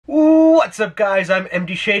What's up guys, I'm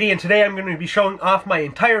MD Shady and today I'm going to be showing off my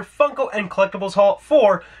entire Funko and collectibles haul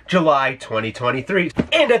for July 2023.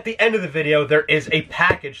 And at the end of the video there is a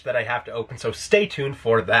package that I have to open, so stay tuned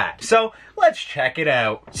for that. So let's check it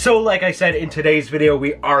out. So like I said, in today's video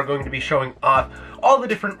we are going to be showing off all the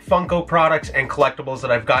different Funko products and collectibles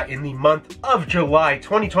that I've got in the month of July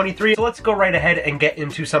 2023. So let's go right ahead and get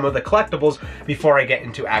into some of the collectibles before I get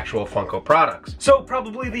into actual Funko products. So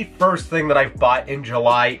probably the first thing that I've bought in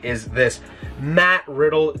July is this Matt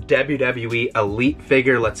Riddle WWE Elite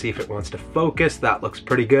figure. Let's see if it wants to focus. That looks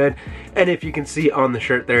pretty good. And if you can see on the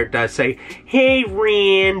shirt there, it does say, "Hey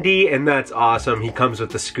Randy," and that's awesome. He comes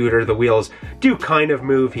with the scooter. The wheels do kind of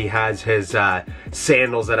move. He has his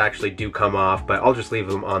sandals that actually do come off, but I'll just leave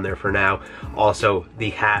them on there for now. Also,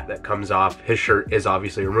 the hat that comes off, his shirt is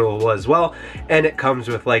obviously removable as well, and it comes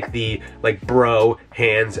with like the bro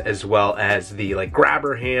hands as well as the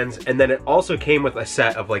grabber hands, and then it also came with a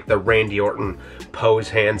set of the Randy Orton pose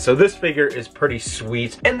hands. So this figure is pretty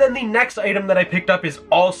sweet. And then the next item that I picked up is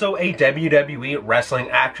also a WWE wrestling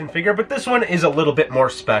action figure, but this one is a little bit more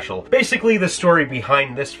special. Basically, the story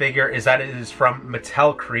behind this figure is that it is from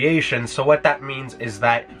Mattel Creations. So what that means is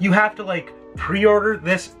that you have to pre-order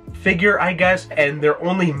this figure, I guess, and they're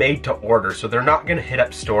only made to order, so they're not gonna hit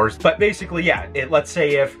up stores. But basically, yeah, let's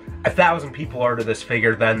say if 1,000 people order this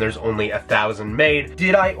figure, then there's only 1,000 made.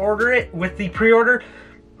 Did I order it with the pre-order?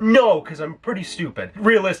 No, because I'm pretty stupid.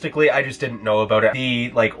 Realistically, I just didn't know about it.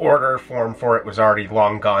 The order form for it was already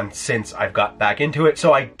long gone since I've got back into it,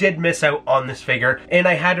 so I did miss out on this figure, and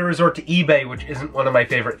I had to resort to eBay, which isn't one of my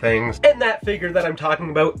favorite things. And that figure that I'm talking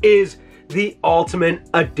about is the Ultimate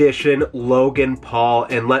Edition Logan Paul,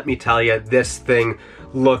 and let me tell you, this thing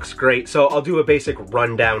looks great. So I'll do a basic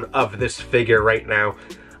rundown of this figure right now.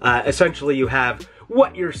 Essentially, you have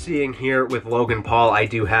what you're seeing here with Logan Paul. I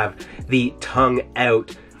do have the tongue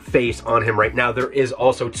out face on him right now. There is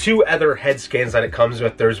also two other head scans that it comes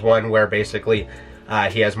with. There's one where basically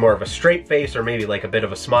he has more of a straight face, or maybe a bit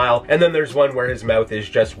of a smile. And then there's one where his mouth is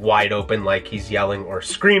just wide open, like he's yelling or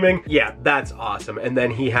screaming. Yeah, that's awesome. And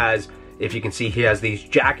then he has, if you can see, he has these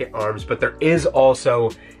jacket arms, but there is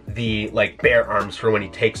also the bare arms for when he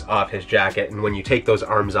takes off his jacket. And when you take those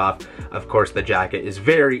arms off, of course, the jacket is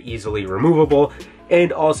very easily removable.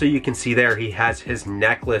 And also you can see there, he has his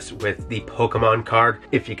necklace with the Pokemon card.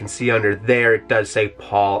 If you can see under there, it does say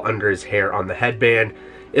Paul under his hair on the headband.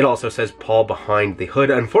 It also says Paul behind the hood.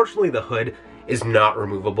 Unfortunately, the hood is not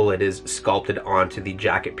removable. It is sculpted onto the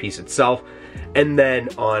jacket piece itself. And then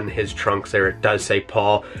on his trunks there, it does say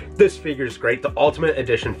Paul. This figure is great. The Ultimate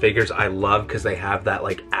Edition figures I love because they have that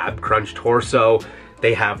ab crunch torso.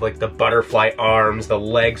 They have the butterfly arms. The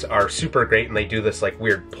legs are super great, and they do this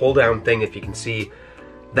weird pull down thing, if you can see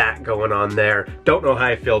that going on there. Don't know how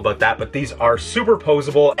I feel about that, but these are super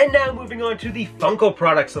posable. And now moving on to the Funko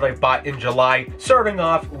products that I bought in July, starting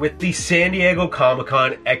off with the San Diego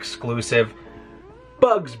Comic-Con exclusive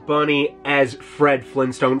Bugs Bunny as Fred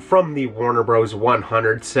Flintstone from the Warner Bros.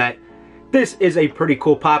 100 set. This is a pretty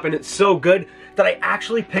cool pop, and it's so good that I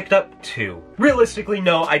actually picked up two. Realistically,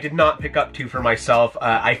 no, I did not pick up two for myself.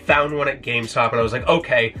 I found one at GameStop, and I was like,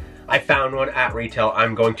 okay, I found one at retail.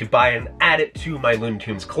 I'm going to buy and add it to my Looney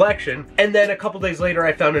Tunes collection. And then a couple days later,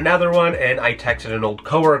 I found another one, and I texted an old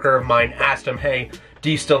coworker of mine, asked him, hey, do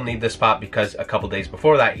you still need this pop? Because a couple days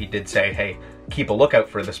before that, he did say, hey, keep a lookout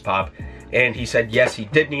for this pop. And he said, yes, he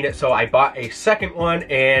did need it. So I bought a second one,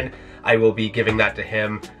 and I will be giving that to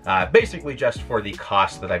him, basically just for the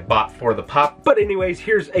cost that I bought for the pop. But anyways,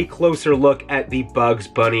 here's a closer look at the Bugs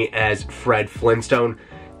Bunny as Fred Flintstone.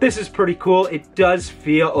 This is pretty cool. It does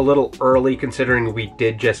feel a little early considering we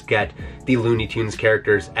did just get the Looney Tunes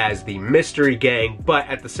characters as the Mystery Gang, but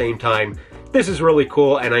at the same time, this is really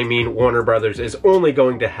cool. And I mean, Warner Brothers is only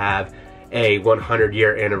going to have a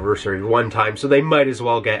 100-year anniversary one time, so they might as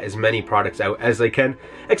well get as many products out as they can,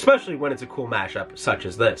 especially when it's a cool mashup such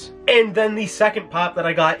as this. And then the second pop that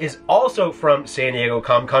I got is also from San Diego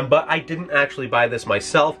Comic-Con, but I didn't actually buy this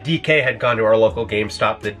myself. DK had gone to our local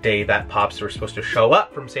GameStop the day that pops were supposed to show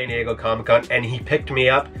up from San Diego Comic-Con, and he picked me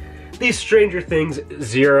up the Stranger Things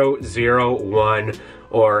 001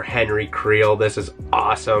 or Henry Creel. This is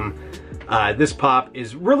awesome. This pop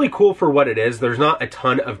is really cool for what it is. There's not a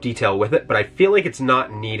ton of detail with it, but I feel like it's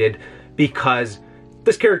not needed because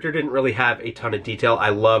this character didn't really have a ton of detail. I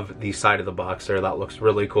love the side of the box there. That looks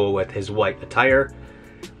really cool with his white attire.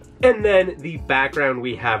 And then the background,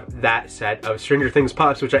 we have that set of Stranger Things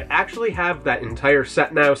pops, which I actually have that entire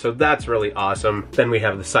set now, so that's really awesome. Then we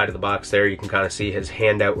have the side of the box there. You can kind of see his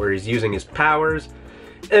handout where he's using his powers.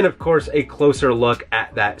 and of course a closer look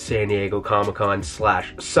at that San Diego Comic-Con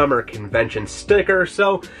 / Summer Convention sticker.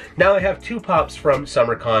 So now I have 2 pops from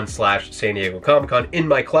SummerCon / San Diego Comic-Con in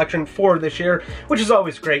my collection for this year, which is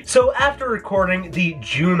always great. So after recording the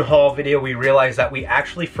June haul video, we realized that we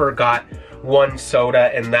actually forgot one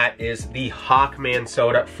soda, and that is the Hawkman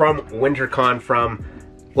soda from WinterCon from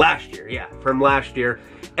last year. Yeah, from last year.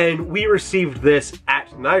 And we received this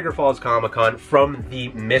at Niagara Falls Comic-Con from the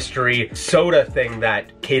mystery soda thing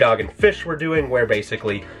that K-Dog and Fish were doing, where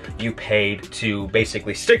basically you paid to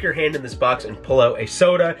basically stick your hand in this box and pull out a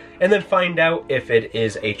soda and then find out if it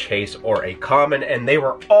is a chase or a common, and they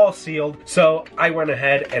were all sealed. So I went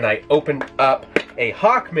ahead and I opened up a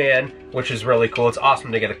Hawkman, which is really cool. It's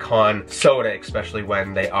awesome to get a con soda, especially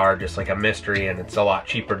when they are just like a mystery, and it's a lot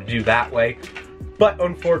cheaper to do that way. But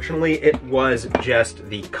unfortunately, it was just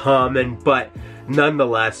the common, but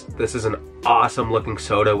nonetheless, this is an awesome looking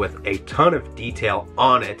soda with a ton of detail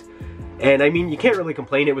on it. And I mean, you can't really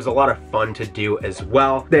complain. It was a lot of fun to do as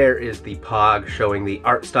well. There is the Pog showing the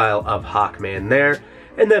art style of Hawkman there.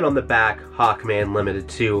 And then on the back, Hawkman limited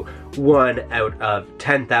to 1 out of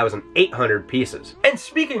 10,800 pieces. And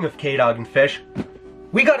speaking of K-Dog and Fish,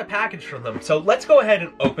 we got a package from them, so let's go ahead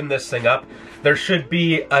and open this thing up. There should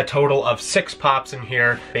be a total of 6 pops in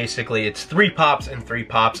here. Basically, it's 3 pops and 3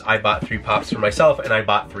 pops. I bought 3 pops for myself, and I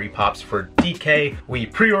bought 3 pops for DK. We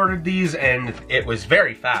pre-ordered these, and it was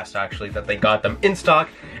very fast, actually, that they got them in stock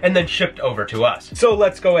and then shipped over to us. So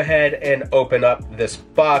let's go ahead and open up this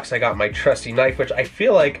box. I got my trusty knife, which I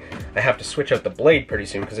feel like I have to switch out the blade pretty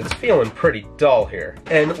soon because it's feeling pretty dull here.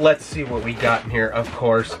 And let's see what we got in here, of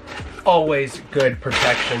course. Always good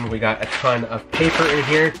protection. We got a ton of paper in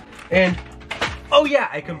here, and oh yeah,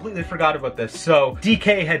 I completely forgot about this. So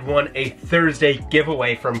DK had won a Thursday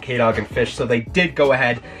giveaway from K-Dog and Fish, so they did go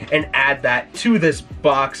ahead and add that to this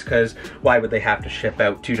box, because why would they have to ship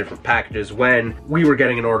out 2 different packages when we were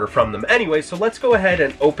getting an order from them anyway? So let's go ahead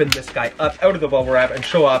and open this guy up out of the bubble wrap and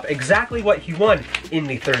show off exactly what he won in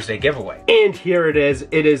the Thursday giveaway. And here it is.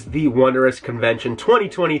 It is the Wondrous Convention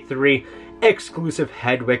 2023 exclusive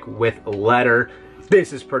Hedwig with letter.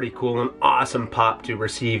 This is pretty cool, an awesome pop to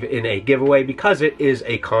receive in a giveaway because it is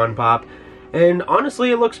a con pop. And honestly,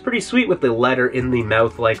 it looks pretty sweet with the letter in the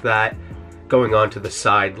mouth like that. Going on to the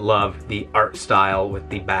side, love the art style with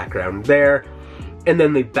the background there. And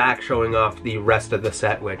then the back showing off the rest of the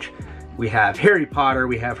set, which we have Harry Potter,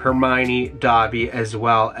 we have Hermione, Dobby, as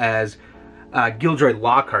well as Gilderoy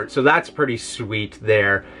Lockhart. So that's pretty sweet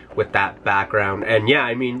there with that background. And yeah,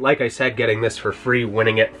 I mean, like I said, getting this for free,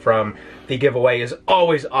 winning it from the giveaway is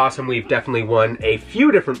always awesome. We've definitely won a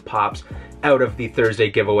few different pops out of the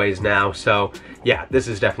Thursday giveaways now. So yeah, this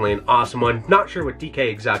is definitely an awesome one. Not sure what DK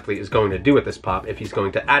exactly is going to do with this pop, if he's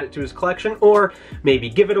going to add it to his collection or maybe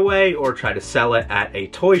give it away or try to sell it at a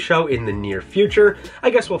toy show in the near future. I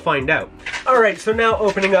guess we'll find out. All right, so now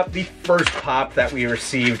opening up the first pop that we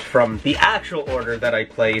received from the actual order that I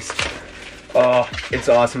placed. Oh, it's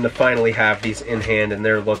awesome to finally have these in hand, and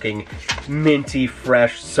they're looking minty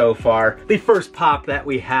fresh so far. The first pop that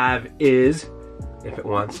we have is, if it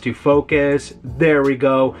wants to focus, there we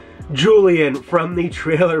go, Julian from the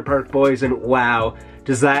Trailer Park Boys, and wow,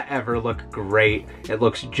 does that ever look great. It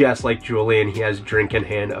looks just like Julian. He has drink in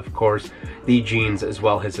hand, of course, the jeans as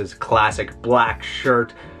well as his classic black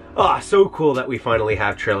shirt. Oh, so cool that we finally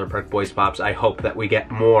have Trailer Park Boys pops. I hope that we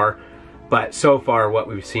get more. But so far, what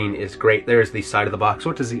we've seen is great. There's the side of the box.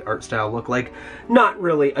 What does the art style look like? Not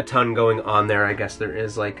really a ton going on there. I guess there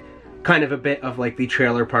is like kind of a bit of like the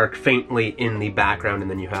trailer park faintly in the background, and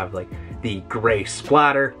then you have like the gray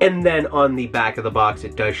splatter. And then on the back of the box,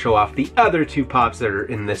 it does show off the other 2 pops that are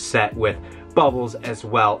in this set with Bubbles as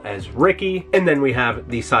well as Ricky. And then we have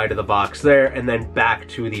the side of the box there, and then back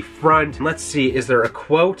to the front. Let's see, is there a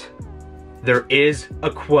quote? There is a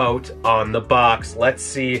quote on the box. Let's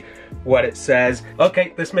see what it says.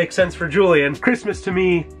 Okay, this makes sense for Julian. Christmas to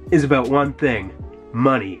me is about one thing,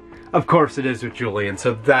 money. Of course it is with Julian,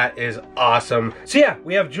 so that is awesome. So yeah,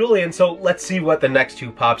 we have Julian, so let's see what the next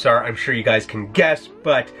 2 pops are. I'm sure you guys can guess,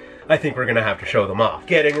 but I think we're gonna have to show them off.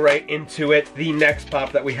 Getting right into it, the next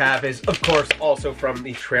pop that we have is, of course, also from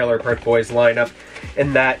the Trailer Park Boys lineup,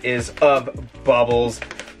 and that is of Bubbles.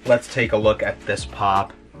 Let's take a look at this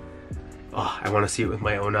pop. Oh, I wanna see it with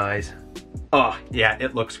my own eyes. Oh, yeah,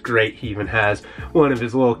 it looks great. He even has one of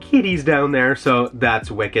his little kitties down there, so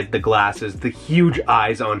that's wicked. The glasses, the huge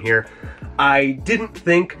eyes on here. I didn't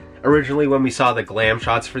think originally when we saw the glam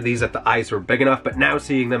shots for these that the eyes were big enough, but now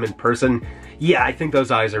seeing them in person, yeah, I think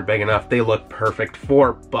those eyes are big enough. They look perfect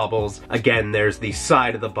for Bubbles. Again, there's the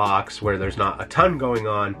side of the box where there's not a ton going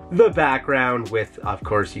on. The background with, of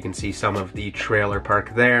course, you can see some of the trailer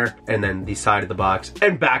park there, and then the side of the box,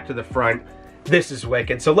 and back to the front. This is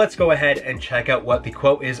wicked. So let's go ahead and check out what the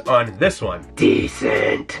quote is on this one.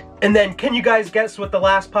 Decent. And then, can you guys guess what the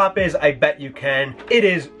last pop is? I bet you can. It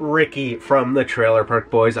is Ricky from the Trailer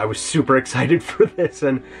Park Boys. I was super excited for this,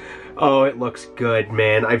 and oh, it looks good,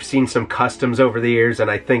 man. I've seen some customs over the years,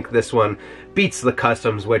 and I think this one beats the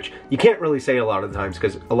customs, which you can't really say a lot of the times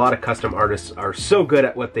because a lot of custom artists are so good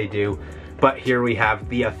at what they do. But here we have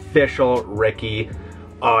the official Ricky.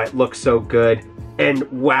 Oh, it looks so good. And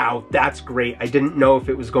wow, that's great. I didn't know if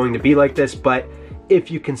it was going to be like this, but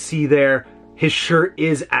if you can see there, his shirt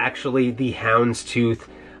is actually the houndstooth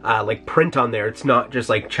like print on there. It's not just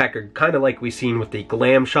like checkered, kind of like we've seen with the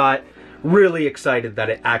glam shot. Really excited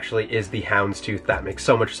that it actually is the houndstooth. That makes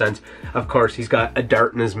so much sense. Of course, he's got a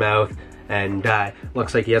dart in his mouth, and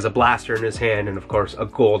looks like he has a blaster in his hand, and of course a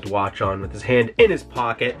gold watch on with his hand in his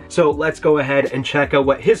pocket. So let's go ahead and check out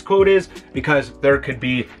what his quote is, because there could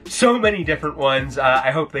be so many different ones.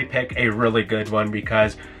 I hope they pick a really good one,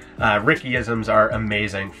 because Ricky-isms are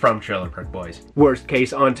amazing from Trailer Park Boys. Worst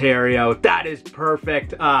case Ontario, that is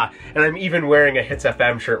perfect. And I'm even wearing a Hits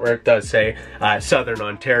FM shirt where it does say Southern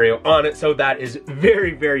Ontario on it, so that is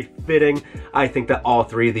very, very fitting. I think that all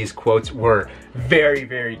three of these quotes were very,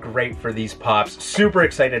 very great for these pops. Super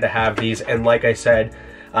excited to have these, and like I said,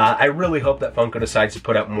 I really hope that Funko decides to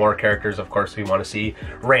put out more characters. Of course, we want to see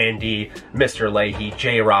Randy, Mr. Leahy,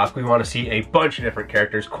 J-Rock. We want to see a bunch of different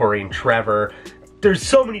characters, Corey and Trevor. There's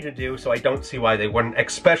so many to do, so I don't see why they wouldn't,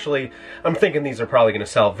 especially, I'm thinking these are probably going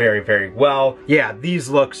to sell very, very well. Yeah, these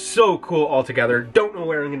look so cool altogether. Don't know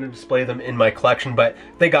where I'm going to display them in my collection, but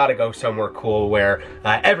they gotta go somewhere cool where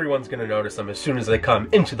everyone's going to notice them as soon as they come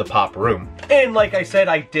into the pop room. And like I said,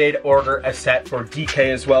 I did order a set for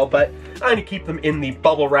DK as well, but I'm going to keep them in the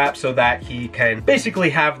bubble wrap so that he can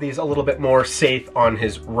basically have these a little bit more safe on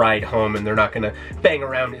his ride home, and they're not going to bang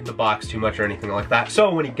around in the box too much or anything like that.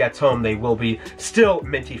 So when he gets home, they will be still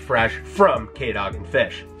minty fresh from K-Dog and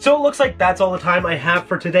Fish. So it looks like that's all the time I have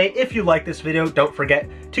for today. If you like this video, don't forget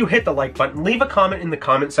to hit the like button, leave a comment in the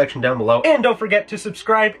comment section down below, and don't forget to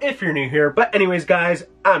subscribe if you're new here. But anyways, guys,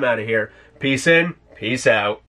 I'm out of here. Peace in, peace out.